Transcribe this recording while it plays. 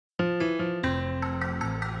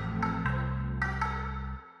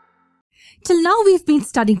Till now we've been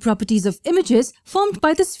studying properties of images formed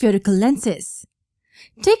by the spherical lenses.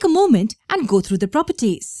 Take a moment and go through the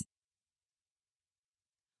properties.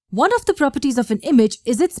 One of the properties of an image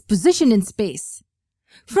is its position in space.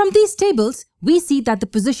 From these tables, we see that the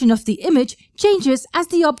position of the image changes as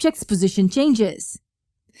the object's position changes.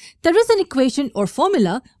 There is an equation or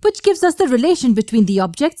formula which gives us the relation between the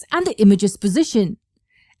objects and the image's position.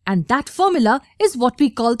 And that formula is what we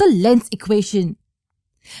call the lens equation.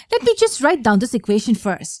 Let me just write down this equation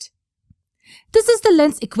first. This is the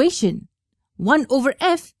lens equation. 1 over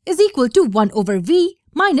f is equal to 1 over v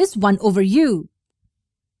minus 1 over u.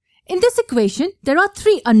 In this equation, there are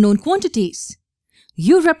three unknown quantities.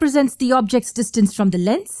 U represents the object's distance from the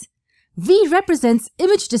lens, v represents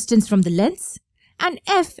image distance from the lens, and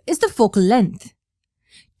f is the focal length.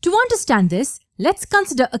 To understand this, let's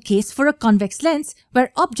consider a case for a convex lens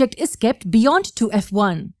where object is kept beyond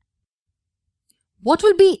 2f1. What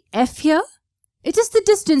will be f here? It is the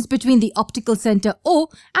distance between the optical center O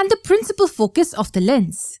and the principal focus of the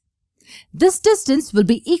lens. This distance will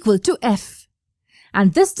be equal to f.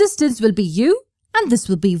 And this distance will be u and this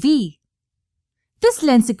will be v. This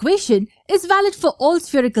lens equation is valid for all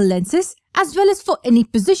spherical lenses as well as for any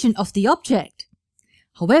position of the object.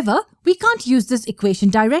 However, we can't use this equation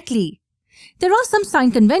directly. There are some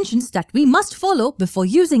sign conventions that we must follow before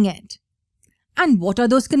using it. And what are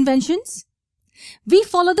those conventions? We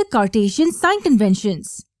follow the Cartesian sign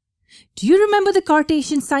conventions. Do you remember the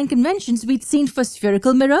Cartesian sign conventions we'd seen for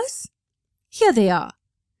spherical mirrors? Here they are.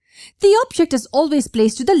 The object is always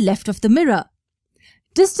placed to the left of the mirror.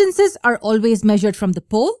 Distances are always measured from the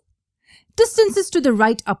pole. Distances to the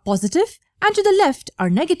right are positive and to the left are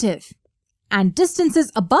negative. And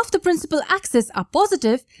distances above the principal axis are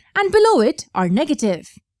positive and below it are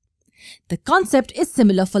negative. The concept is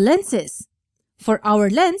similar for lenses. For our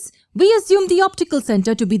lens, we assume the optical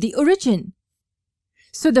center to be the origin.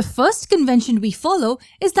 So the first convention we follow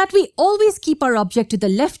is that we always keep our object to the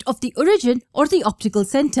left of the origin or the optical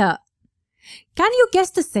center. Can you guess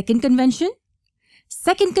the second convention?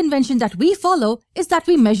 Second convention that we follow is that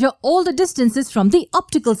we measure all the distances from the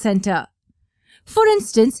optical center. For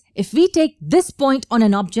instance, if we take this point on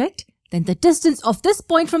an object, then the distance of this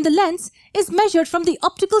point from the lens is measured from the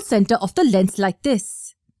optical center of the lens like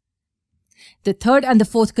this. The third and the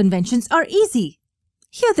fourth conventions are easy.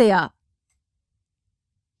 Here they are.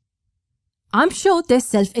 I'm sure they're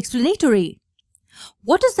self-explanatory.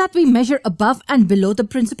 What is that we measure above and below the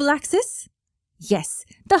principal axis? Yes,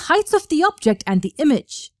 the heights of the object and the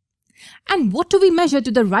image. And what do we measure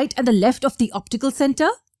to the right and the left of the optical center?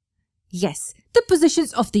 Yes, the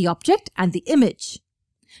positions of the object and the image.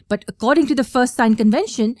 But according to the first sign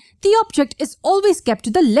convention, the object is always kept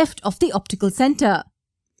to the left of the optical center.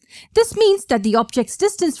 This means that the object's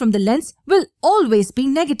distance from the lens will always be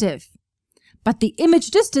negative. But the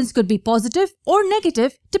image distance could be positive or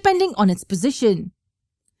negative depending on its position.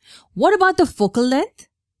 What about the focal length?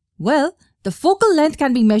 Well, the focal length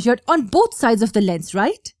can be measured on both sides of the lens,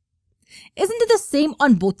 right? Isn't it the same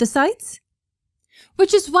on both the sides?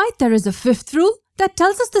 Which is why there is a fifth rule that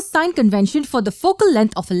tells us the sign convention for the focal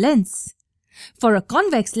length of a lens. For a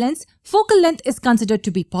convex lens, focal length is considered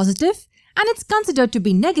to be positive and it's considered to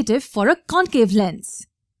be negative for a concave lens.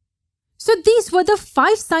 So these were the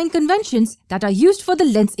 5 sign conventions that are used for the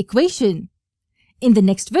lens equation. In the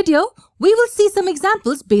next video, we will see some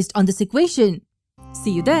examples based on this equation.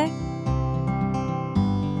 See you there.